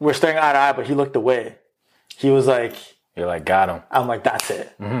 we're staring eye to eye, but he looked away. He was like, you're like, got him. I'm like, that's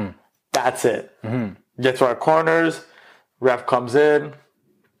it. That's it. Get to our corners. Ref comes in.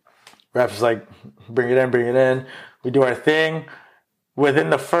 Ref's like, bring it in. We do our thing. within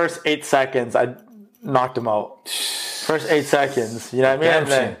the first 8 seconds, I knocked him out. First 8 seconds, you know what I mean? And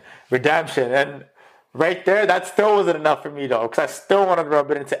then redemption. And right there, that still wasn't enough for me, though, because I still wanted to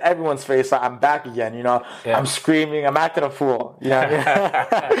rub it into everyone's face. Like, I'm back again, you know? Yeah. I'm screaming. I'm acting a fool. You know what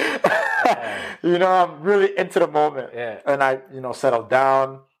I mean? You know, I'm really into the moment. Yeah. And I, you know, settled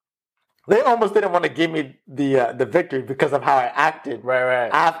down. They almost didn't want to give me the victory because of how I acted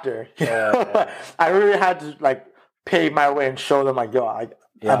after. Yeah. I really had to, like, pay my way and show them, like, yo,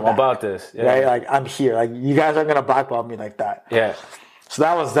 I'm about this. Yeah. Right? Like, I'm here. Like, you guys aren't going to blackball me like that. Yeah. So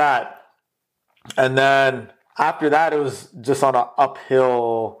that was that. And then after that, it was just on an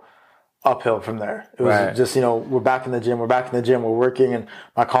uphill from there. It was just, you know, we're back in the gym, we're working, and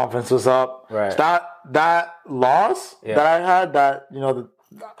my confidence was up. Right. So that loss that I had, that, you know,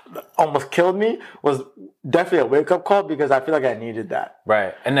 almost killed me, was definitely a wake-up call, because I feel like I needed that.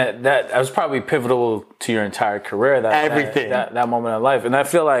 Right. And that was probably pivotal to your entire career, that moment in life. And I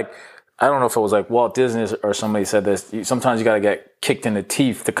feel like, I don't know if it was like Walt Disney or somebody said this, sometimes you got to get kicked in the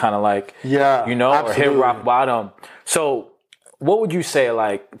teeth to kind of like, you know, absolutely. Or hit rock bottom. So what would you say,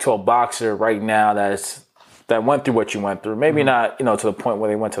 like, to a boxer right now that went through what you went through? Maybe not, you know, to the point where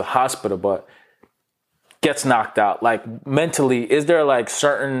they went to the hospital, but gets knocked out. Like, mentally, is there like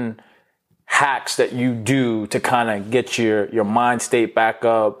certain hacks that you do to kind of get your mind state back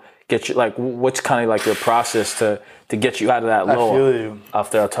up? Get you, like, what's kind of like your process to get you out of that low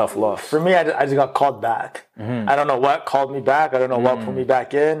after a tough loss? For me, I just got called back. Mm-hmm. I don't know what called me back. I don't know what put me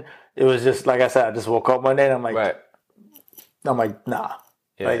back in. It was just, like I said, I just woke up one day and I'm like, nah.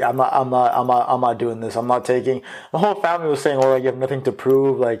 Yeah. Like, I'm not doing this. I'm not taking. My whole family was saying, "Oh, like, you have nothing to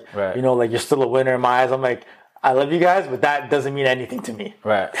prove. Like, you know, like, you're still a winner in my eyes." I'm like, I love you guys, but that doesn't mean anything to me.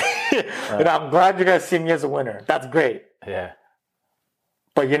 Right. And I'm glad you guys see me as a winner. That's great. Yeah.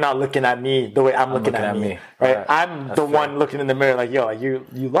 But you're not looking at me the way I'm looking at me. Right? I'm the one looking in the mirror like, yo,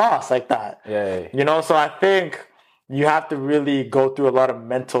 you lost like that. Yeah. You know, so I think you have to really go through a lot of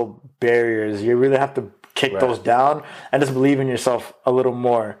mental barriers. You really have to kick those down and just believe in yourself a little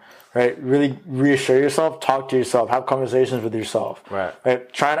more. Right? Really reassure yourself, talk to yourself, have conversations with yourself.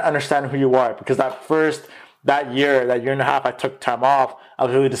 Right? Try to understand who you are, because that year and a half I took time off, I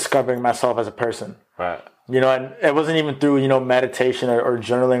was really discovering myself as a person. Right. You know, and it wasn't even through, you know, meditation or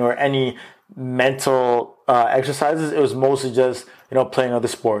journaling or any mental exercises. It was mostly just, you know, playing other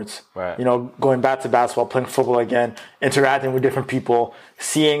sports. Right. You know, going back to basketball, playing football again, interacting with different people,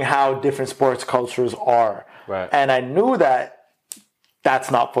 seeing how different sports cultures are. Right. And I knew that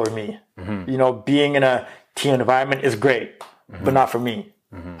that's not for me. Mm-hmm. You know, being in a team environment is great, but not for me.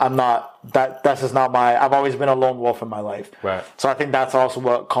 Mm-hmm. I'm not, that's just not I've always been a lone wolf in my life. Right. So I think that's also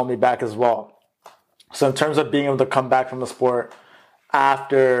what called me back as well. So in terms of being able to come back from the sport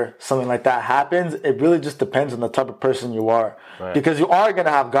after something like that happens, it really just depends on the type of person you are. Right. Because you are going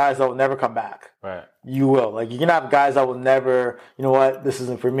to have guys that will never come back. Right. You will. Like, you can have guys that will never, you know what, this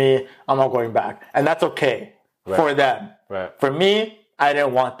isn't for me, I'm not going back. And that's okay for them. Right. For me, I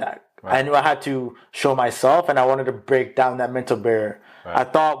didn't want that. Right. I knew I had to show myself, and I wanted to break down that mental barrier. Right. I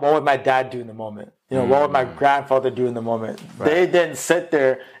thought, what would my dad do in the moment? You know, what would my grandfather do in the moment? Right. They didn't sit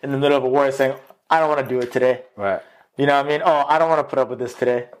there in the middle of a war saying, I don't want to do it today. Right. You know what I mean? Oh, I don't want to put up with this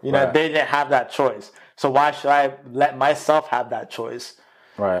today. You know, they didn't have that choice. So why should I let myself have that choice?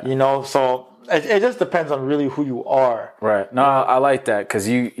 Right. You know, so it just depends on really who you are. Right. No, I like that, because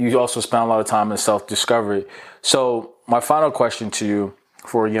you also spend a lot of time in self-discovery. So my final question to you,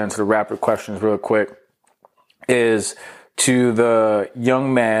 before we get into the rapid questions real quick, is to the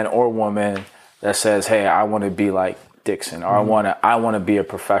young man or woman that says, hey, I want to be like Dixon, or I want to be a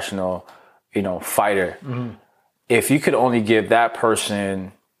professional, you know, fighter. Mm-hmm. If you could only give that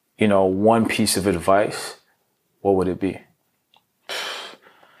person, you know, one piece of advice, what would it be?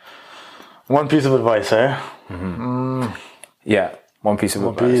 One piece of advice, eh? Mm-hmm. Yeah, one piece of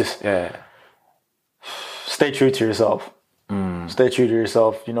advice. Yeah. Stay true to yourself. Stay true to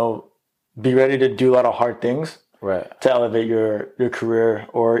yourself. You know, be ready to do a lot of hard things to elevate your career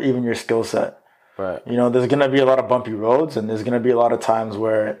or even your skill set. Right. You know, there's going to be a lot of bumpy roads, and there's going to be a lot of times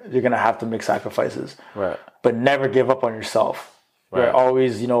where you're going to have to make sacrifices. Right. But never give up on yourself. Right.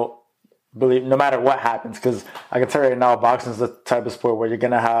 Always, you know, believe no matter what happens, because I can tell you right now, boxing is the type of sport where you're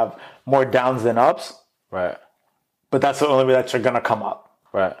going to have more downs than ups. Right. But that's the only way that you're going to come up.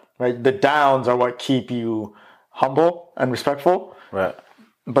 Right. Right. The downs are what keep you humble and respectful. Right.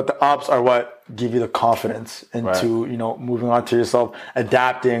 But the ups are what give you the confidence into, you know, moving on to yourself,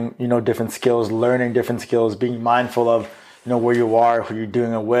 adapting, you know, different skills, learning different skills, being mindful of, you know, where you are, who you're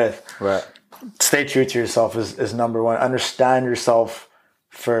doing it with. Right. Stay true to yourself is number one. Understand yourself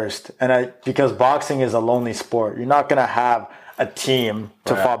first. And because boxing is a lonely sport. You're not going to have a team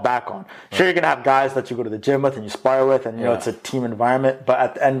to fall back on. Sure, you're going to have guys that you go to the gym with and you spar with, and, you know, it's a team environment. But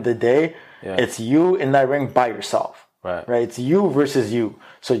at the end of the day, it's you in that ring by yourself. Right? It's you versus you.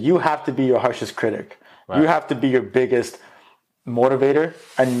 So you have to be your harshest critic. You have to be your biggest motivator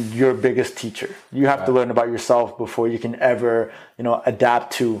and your biggest teacher. You have to learn about yourself before you can ever, you know,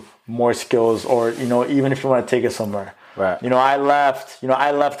 adapt to more skills, or, you know, even if you want to take it somewhere. You know, I left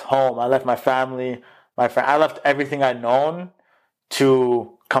home. I left my family, my friend. I left everything I'd known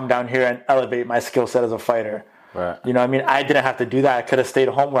to come down here and elevate my skill set as a fighter. You know what I mean? I didn't have to do that. I could have stayed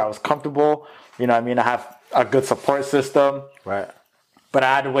home where I was comfortable. You know what I mean? I have a good support system. But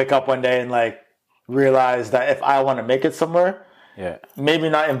I had to wake up one day and like realize that if I want to make it somewhere, maybe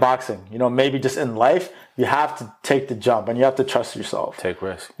not in boxing, you know, maybe just in life, you have to take the jump and you have to trust yourself. Take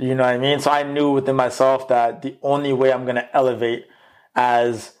risk. You know what I mean? So I knew within myself that the only way I'm going to elevate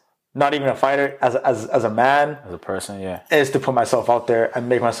as not even a fighter, as a man, as a person, is to put myself out there and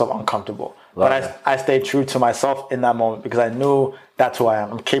make myself uncomfortable. But I stayed true to myself in that moment because I knew that's who I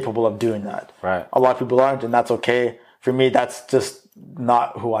am. I'm capable of doing that. A lot of people aren't, and that's okay. For me, that's just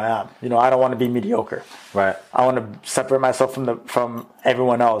not who I am. You know, I don't want to be mediocre. I want to separate myself from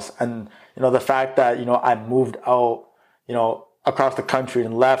everyone else. And, you know, the fact that, you know, I moved out, you know, across the country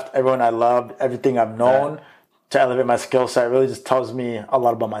and left everyone I loved, everything I've known to elevate my skill set really just tells me a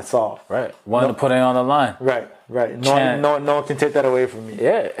lot about myself. Wanting to put it on the line. No one can take that away from me.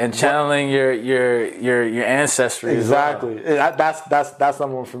 And channeling your ancestry. Exactly. That's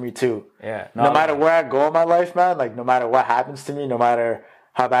number one for me too. No matter where I go in my life, man, like no matter what happens to me, no matter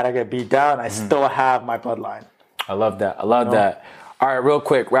how bad I get beat down, I still have my bloodline. I love that. That. All right, real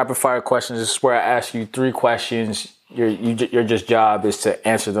quick, rapid fire questions. This is where I ask you 3 questions. Your just job is to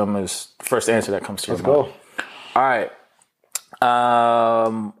answer them as first answer that comes to your mind. Let's go. All right.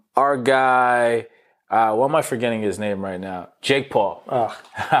 Our guy, what am I forgetting his name right now? Jake Paul.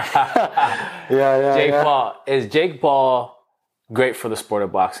 Jake Paul. Is Jake Paul great for the sport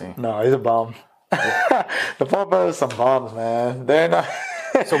of boxing? No, he's a bum. The Paul brothers are some bums, man. They're not.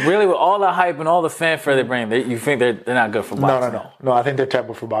 So really, with all the hype and all the fanfare they bring, you think they're not good for boxing? No. I think they're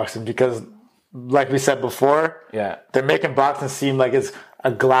terrible for boxing because, like we said before, they're making boxing seem like it's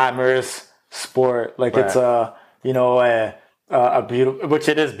a glamorous sport, like it's a beautiful, which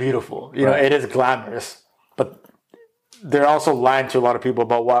it is beautiful. You know, it is glamorous, but they're also lying to a lot of people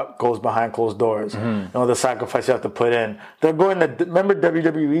about what goes behind closed doors. You know, the sacrifice you have to put in. They're going remember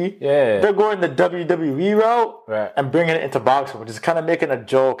WWE? They're going the WWE route and bringing it into boxing, which is kind of making a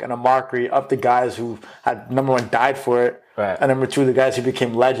joke and a mockery of the guys who had, number one, died for it, and number two, the guys who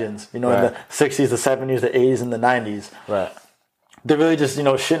became legends, you know, in the 60s, the 70s, the 80s, and the 90s. They're really just, you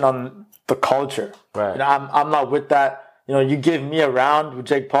know, shitting on the culture. You know, I'm not with that. You know, you give me a round with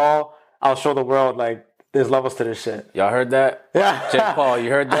Jake Paul, I'll show the world, like, there's levels to this shit. Y'all heard that? Jake Paul, you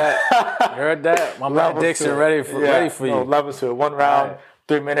heard that? You heard that? My man Dixon ready for you. No, levels to it. 1 round,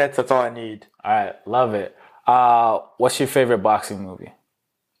 3 minutes, that's all I need. All right, love it. What's your favorite boxing movie?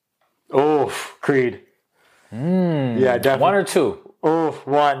 Oh, Creed. Yeah, definitely. 1 or 2? Oh,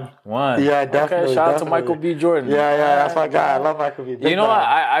 1. Yeah, definitely. Okay, shout out to Michael B. Jordan. Yeah, that's my guy. I love Michael B. Jordan. You know what?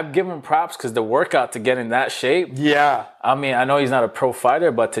 I've given him props because the workout to get in that shape. Yeah. I mean, I know he's not a pro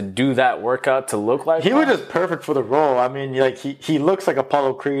fighter, but to do that workout to look like he was just perfect for the role. I mean, like he looks like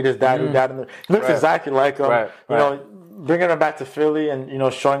Apollo Creed, his dad, who died in the. He looks exactly like him. You know, bringing him back to Philly and, you know,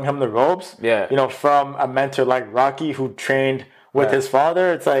 showing him the ropes. You know, from a mentor like Rocky who trained with his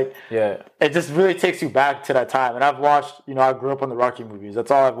father, it's like, it just really takes you back to that time. And I've watched, you know, I grew up on the Rocky movies. That's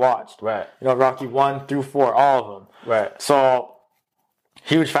all I've watched. You know, Rocky 1 through 4, all of them. So,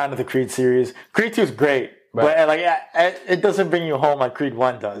 huge fan of the Creed series. Creed 2 is great, but like it doesn't bring you home like Creed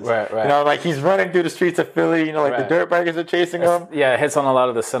 1 does. You know, like he's running through the streets of Philly, you know, like the dirt bikers are chasing him. Yeah, it hits on a lot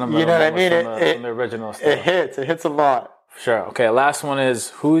of the cinema. You know what I mean? From the original stuff. It hits a lot. Sure. Okay, last one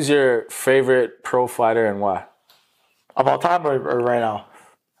is, who's your favorite pro fighter and why? Of all time or right now?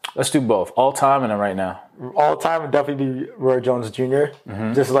 Let's do both. All time and then right now. All time would definitely be Roy Jones Jr.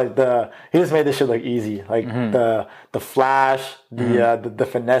 Just like he just made this shit look easy. Like the flash, the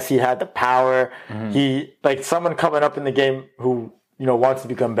finesse he had, the power. He, like, someone coming up in the game who, you know, wants to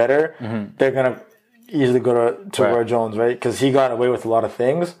become better, they're gonna easily go to Roy Jones, right? Because he got away with a lot of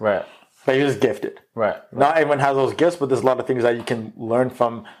things. But he was gifted. Not everyone has those gifts, but there's a lot of things that you can learn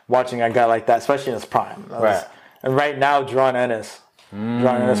from watching a guy like that, especially in his prime. And right now, John Ennis.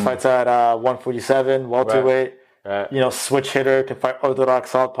 John Ennis fights at 147, welterweight. You know, switch hitter, can fight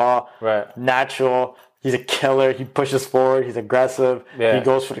orthodox southpaw. Natural. He's a killer. He pushes forward. He's aggressive. He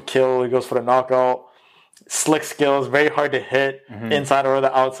goes for the kill. He goes for the knockout. Slick skills. Very hard to hit inside or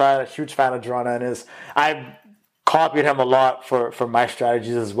the outside. A huge fan of John Ennis. I copied him a lot for my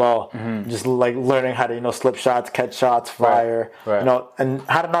strategies as well. Just like learning how to, slip shots, catch shots, fire, and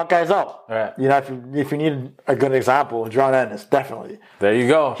how to knock guys out. Right. If you need a good example, John Ennis, definitely. There you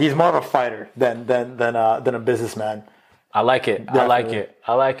go. He's more of a fighter than a businessman. I like it. Definitely.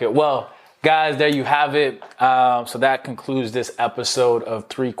 I like it. Well, guys, there you have it. So that concludes this episode of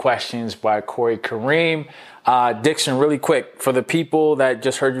 3 Questions by Corey Kareem. Dixon, really quick, for the people that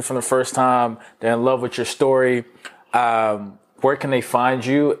just heard you for the first time, they're in love with your story, where can they find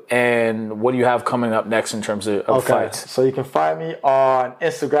you, and what do you have coming up next in terms of fights? So you can find me on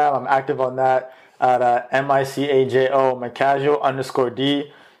Instagram. I'm active on that at MICAJO,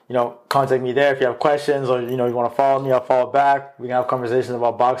 McCasual_D. Contact me there if you have questions or, you want to follow me, I'll follow back. We can have conversations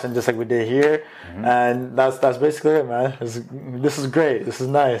about boxing just like we did here. And that's basically it, man. This is great. This is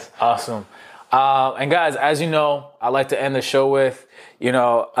nice. Awesome. And guys, as you know, I like to end the show with,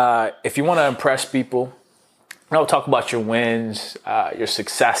 if you want to impress people, talk about your wins, your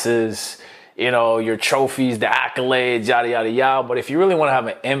successes, your trophies, the accolades, yada, yada, yada. But if you really want to have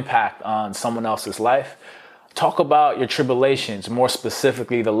an impact on someone else's life, talk about your tribulations, more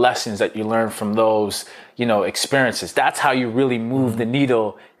specifically the lessons that you learned from those, experiences. That's how you really move the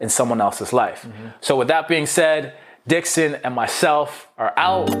needle in someone else's life. So with that being said, Dixon and myself are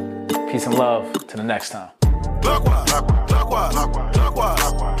out. Peace and love. Till the next time. Clockwise, clockwise, clockwise,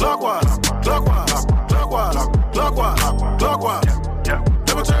 clockwise, clockwise, clockwise, clockwise, clockwise.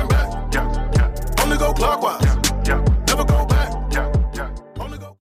 Never turn back. Only go clockwise. Never go back.